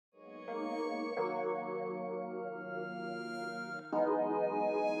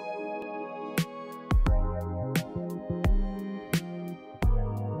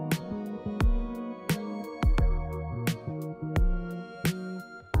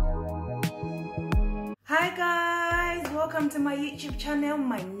Hi guys, welcome to my YouTube channel.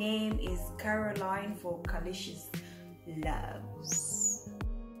 My name is Caroline for Calicious Loves.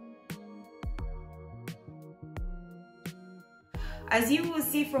 As you will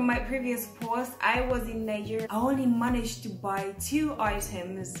see from my previous post, I was in Nigeria. I only managed to buy 2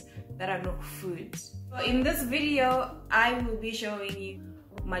 items that are not food. So in this video, I will be showing you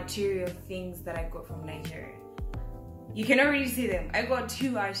material things that I got from Nigeria. You can already see them. I got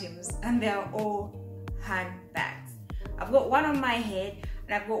 2 items and they are all handbags. I've got one on my head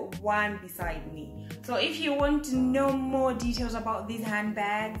and I've got one beside me. So if you want to know more details about these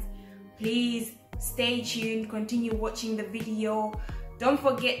handbags, please stay tuned, continue watching the video. Don't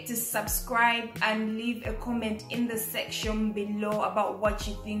forget to subscribe and leave a comment in the section below about what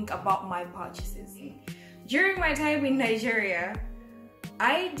you think about my purchases. During my time in Nigeria,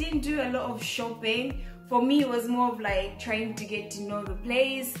 I didn't do a lot of shopping. For me, it was more of like trying to get to know the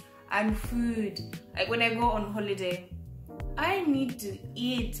place and food. Like when I go on holiday, I need to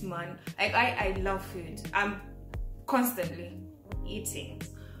eat, man. Like I love food. I'm constantly eating.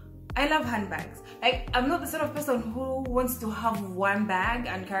 I love handbags. Like I'm not the sort of person who wants to have one bag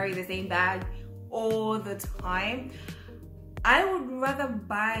and carry the same bag all the time. I would rather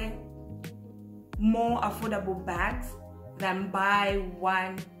buy more affordable bags than buy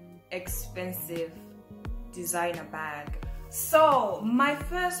one expensive designer bag. So my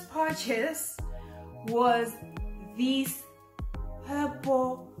first purchase was this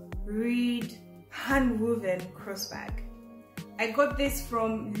Holdall Reed hand-woven cross-bag. I got this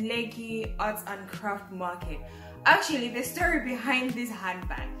from Lekki Arts and Craft Market. Actually, the story behind this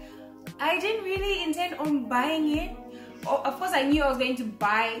handbag, I didn't really intend on buying it. Of course, I knew I was going to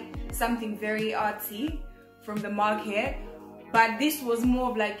buy something very artsy from the market, but this was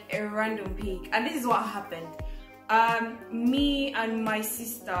more of like a random pick. And this is what happened. Me and my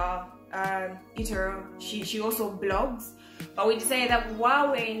sister, Itero, she also blogs, but we decided that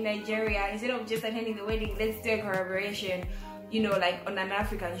while we're in Nigeria, instead of just attending the wedding, let's do a collaboration, you know, like on an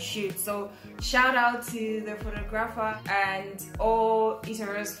African shoot. So shout out to the photographer and all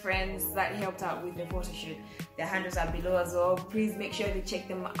Itero's friends that helped out with the photo shoot. Their handles are below as well. Please make sure to check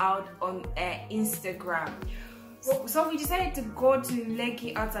them out on Instagram. So we decided to go to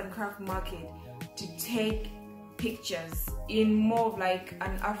Lekki Arts and Craft Market to take pictures in more of like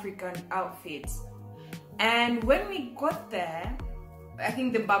an African outfit. And when we got there, I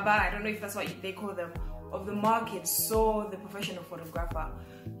think the baba, I don't know if that's what they call them, of the market saw the professional photographer.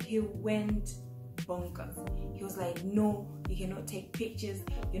 He went bonkers. He was like, no, you cannot take pictures.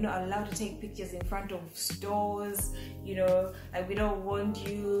 You're not allowed to take pictures in front of stores. You know, like we don't want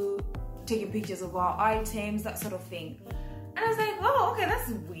you taking pictures of our items, that sort of thing. And I was like, oh, okay,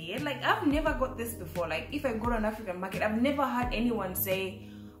 that's weird. Like, I've never got this before. Like, if I go to an African market, I've never had anyone say,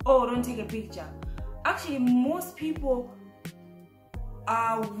 oh, don't take a picture. Actually, most people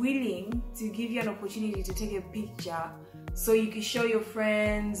are willing to give you an opportunity to take a picture so you can show your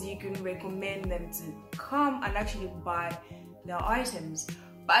friends, you can recommend them to come and actually buy their items.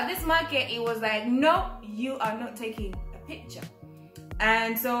 But at this market, it was like, no, you are not taking a picture.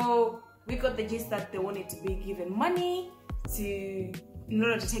 And so we got the gist that they wanted to be given money in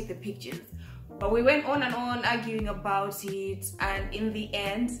order to take the pictures. But we went on and on arguing about it, and in the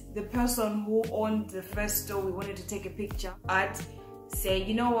end, the person who owned the first store we wanted to take a picture at said,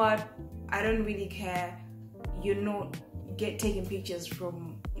 you know what, I don't really care, you're not taking pictures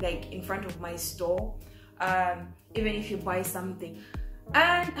from like in front of my store, even if you buy something.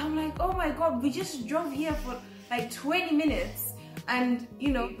 And I'm like, oh my god, we just drove here for like 20 minutes and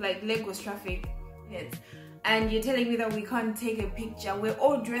you know, like Lagos traffic minutes, and you're telling me that we can't take a picture. We're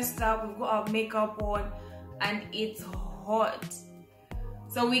all dressed up, we've got our makeup on, and it's hot.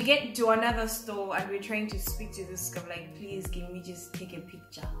 So we get to another store and we're trying to speak to this guy, like, please, can we just take a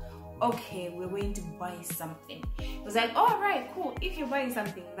picture? Okay, we're going to buy something. It was like, all right, cool. If you're buying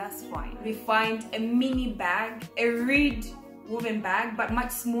something, that's fine. We find a mini bag, a reed woven bag, but much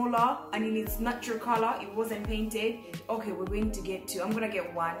smaller and in its natural color. It wasn't painted. Okay, we're going to get 2. I'm gonna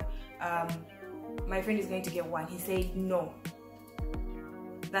get 1. My friend is going to get 1. He said, no,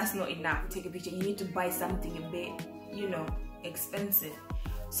 that's not enough. Take a picture. You need to buy something a bit, you know, expensive.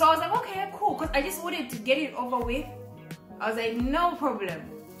 So I was like, okay, cool, because I just wanted to get it over with. I was like, no problem.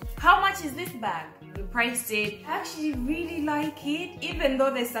 How much is this bag? We priced it. I actually really like it, even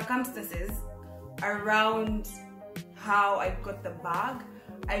though there's circumstances around how I got the bag.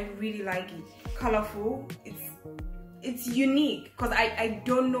 I really like it. Colorful. It's unique, because I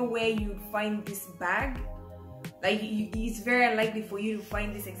don't know where you'd find this bag. Like, it's very unlikely for you to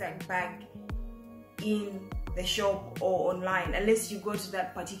find this exact bag in the shop or online unless you go to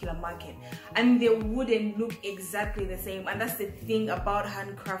that particular market, and they wouldn't look exactly the same. And that's the thing about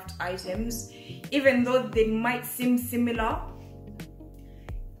handcraft items, even though they might seem similar,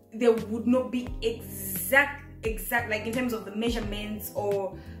 they would not be exact like in terms of the measurements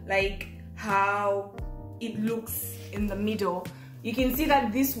or like how it looks in the middle. You can see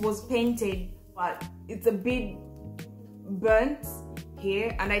that this was painted, but it's a bit burnt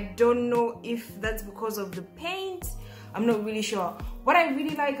here, and I don't know if that's because of the paint. I'm not really sure. What I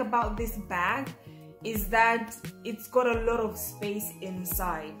really like about this bag is that it's got a lot of space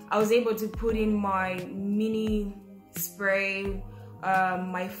inside. I was able to put in my mini spray,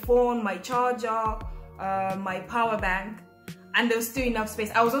 my phone, my charger, my power bank, and there was still enough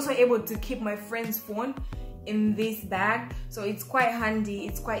space. I was also able to keep my friend's phone in this bag, so it's quite handy,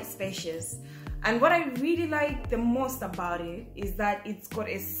 it's quite spacious. And what I really like the most about it is that it's got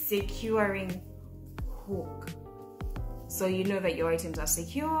a securing hook, so you know that your items are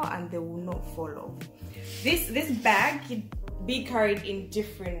secure and they will not fall off. This bag can be carried in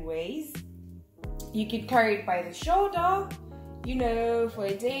different ways. You could carry it by the shoulder, you know, for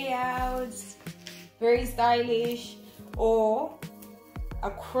a day out, very stylish, or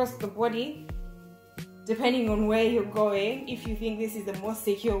across the body, depending on where you're going. If you think this is the most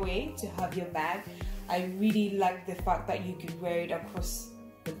secure way to have your bag, I really like the fact that you could wear it across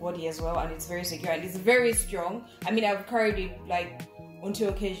the body as well, and it's very secure and it's very strong. I mean, I've carried it like on 2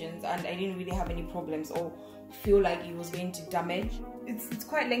 occasions and I didn't really have any problems or feel like it was going to damage. It's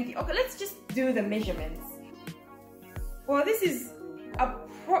quite lengthy. Okay, let's just do the measurements. Well, this is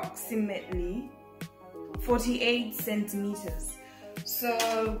approximately 48 centimeters.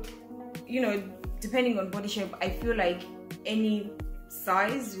 So, you know, depending on body shape, I feel like any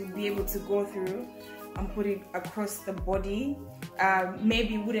size would be able to go through and put it across the body.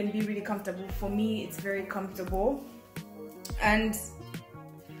 Maybe it wouldn't be really comfortable. For me, it's very comfortable. And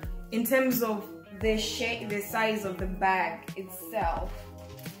in terms of the shape, the size of the bag itself,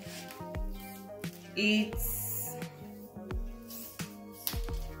 it's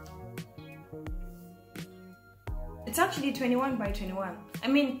actually 21 by 21. I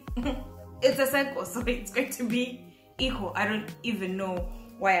mean, it's a circle, so it's going to be equal. I don't even know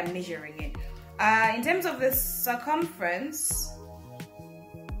why I'm measuring it. In terms of the circumference,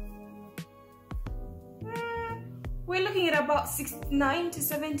 we're looking at about 69 to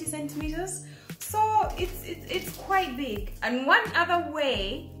 70 centimeters. So it's quite big. And one other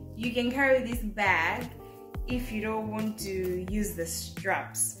way you can carry this bag if you don't want to use the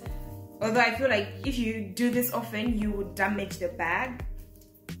straps, although I feel like if you do this often, you would damage the bag.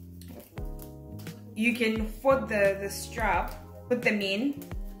 You can fold the strap, put them in,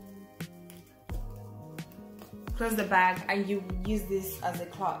 close the bag, and you use this as a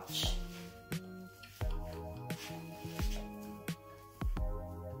clutch.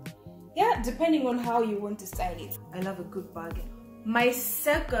 Yeah, depending on how you want to style it. I love a good bargain. My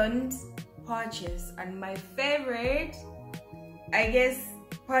second purchase and my favorite, I guess,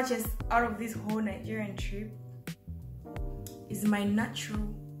 purchase out of this whole Nigerian trip is my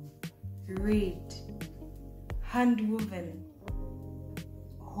natural reed hand-woven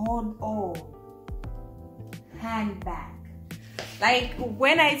Holdall handbag. Like,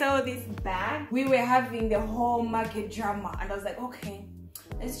 when I saw this bag, we were having the whole market drama, and I was like, okay,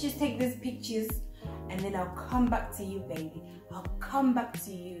 let's just take these pictures and then I'll come back to you, baby. I'll come back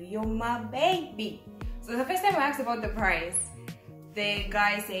to you. You're my baby. So the first time I asked about the price, the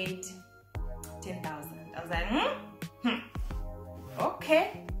guy said 10,000. I was like,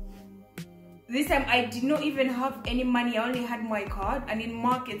 okay. This time I did not even have any money. I only had my card, and in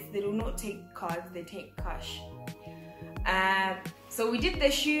markets they do not take cards, they take cash. So we did the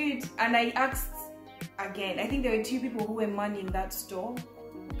shoot, and I asked again. I think there were 2 people who were manning that store.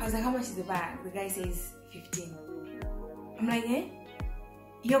 I was like, how much is the bag? The guy says 15. I'm like, eh?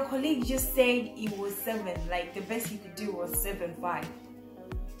 Your colleague just said it was 7. Like, the best he could do was 7.5. I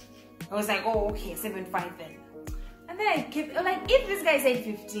was like, oh, okay, 7.5 then. And then I kept, like, if this guy said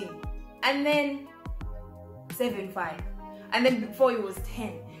 15, and then 7.5, and then before it was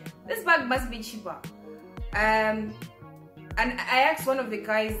 10, this bag must be cheaper. And I asked one of the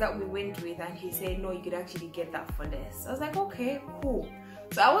guys that we went with, and he said, no, you could actually get that for less. I was like, okay, cool.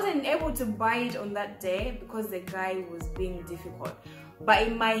 So I wasn't able to buy it on that day because the guy was being difficult. But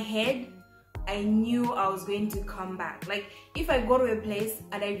in my head, I knew I was going to come back. Like, if I go to a place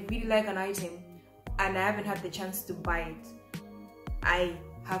and I really like an item and I haven't had the chance to buy it, I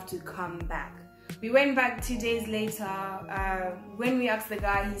have to come back. We went back 2 days later. When we asked the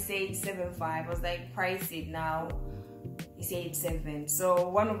guy, he said 7.5. I was like, price it now. He said 7. So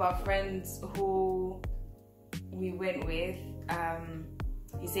one of our friends who we went with,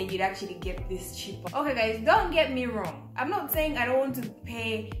 he said you'd actually get this cheaper. Okay guys, don't get me wrong. I'm not saying I don't want to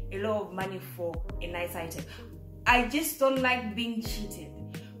pay a lot of money for a nice item. I just don't like being cheated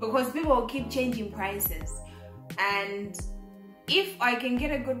because people will keep changing prices, and if I can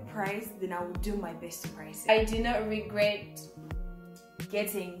get a good price, then I will do my best to price it. I do not regret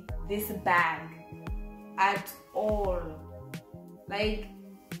getting this bag at all. Like,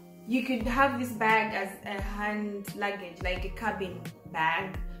 you could have this bag as a hand luggage, like a cabin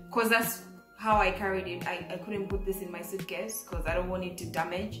bag, because that's how I carried it. I couldn't put this in my suitcase because I don't want it to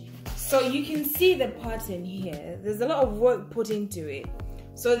damage. So you can see the pattern here. There's a lot of work put into it.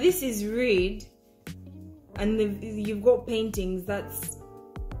 So this is reed, and you've got paintings that's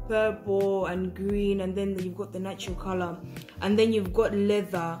purple and green, and then you've got the natural color, and then you've got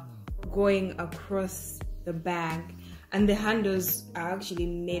leather going across the bag, and the handles are actually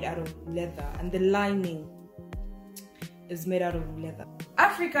made out of leather, and the lining is made out of leather.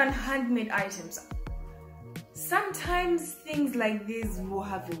 African handmade items. Sometimes things like this will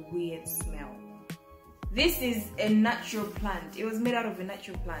have a weird smell. This is a natural plant. It was made out of a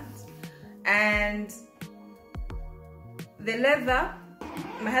natural plant, and the leather,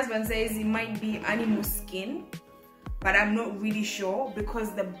 my husband says it might be animal skin, but I'm not really sure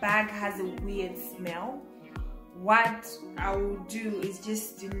because the bag has a weird smell. What I will do is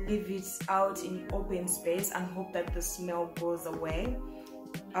just to leave it out in open space and hope that the smell goes away.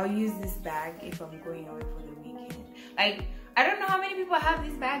 I'll use this bag if I'm going away for the weekend. Like, I don't know how many people have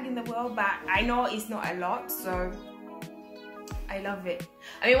this bag in the world, but I know it's not a lot, so I love it.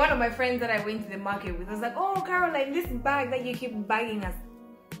 I mean, one of my friends that I went to the market with was like, oh Caroline, this bag that you keep bagging us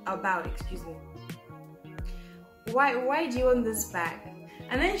about, excuse me, why do you want this bag?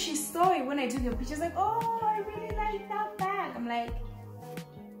 And then she saw it when I took a picture. She's like, oh, I really like that bag. I'm like,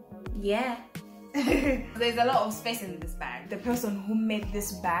 yeah. There's a lot of space in this bag. The person who made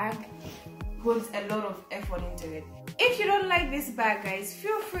this bag puts a lot of effort into it. If you don't like this bag, guys,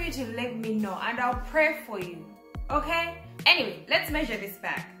 feel free to let me know and I'll pray for you, okay? Anyway, let's measure this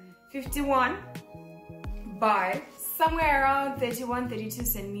bag. 51 by somewhere around 31-32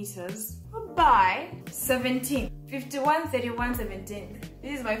 centimeters by 17. 51, 31, 17.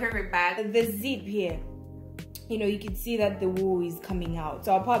 This is my favorite bag. The zip here, you know, you can see that the wool is coming out,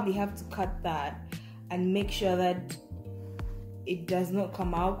 so I'll probably have to cut that and make sure that it does not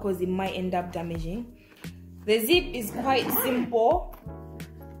come out because it might end up damaging. The zip is quite simple.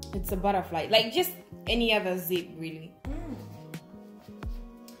 It's a butterfly, like just any other zip really.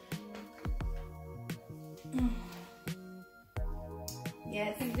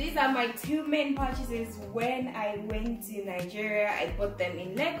 Yes, these are my two main purchases when I went to Nigeria. I bought them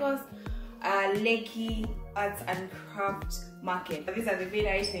in Lagos, Lekki Arts and Craft Market. These are the main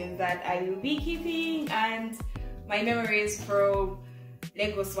items that I will be keeping and my memories from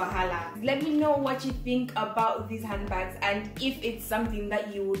Lagos Wahala. Let me know what you think about these handbags and if it's something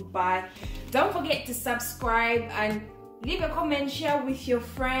that you would buy. Don't forget to subscribe and leave a comment, share with your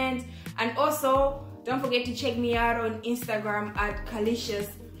friends, and also don't forget to check me out on Instagram at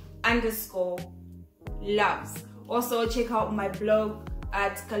kalicious_loves. Also check out my blog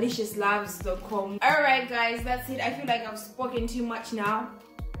at kaliciousloves.com. Alright guys, that's it. I feel like I've spoken too much now.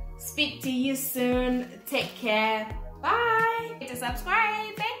 Speak to you soon. Take care. Bye. Hit the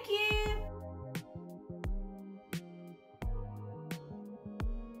subscribe. Thank you.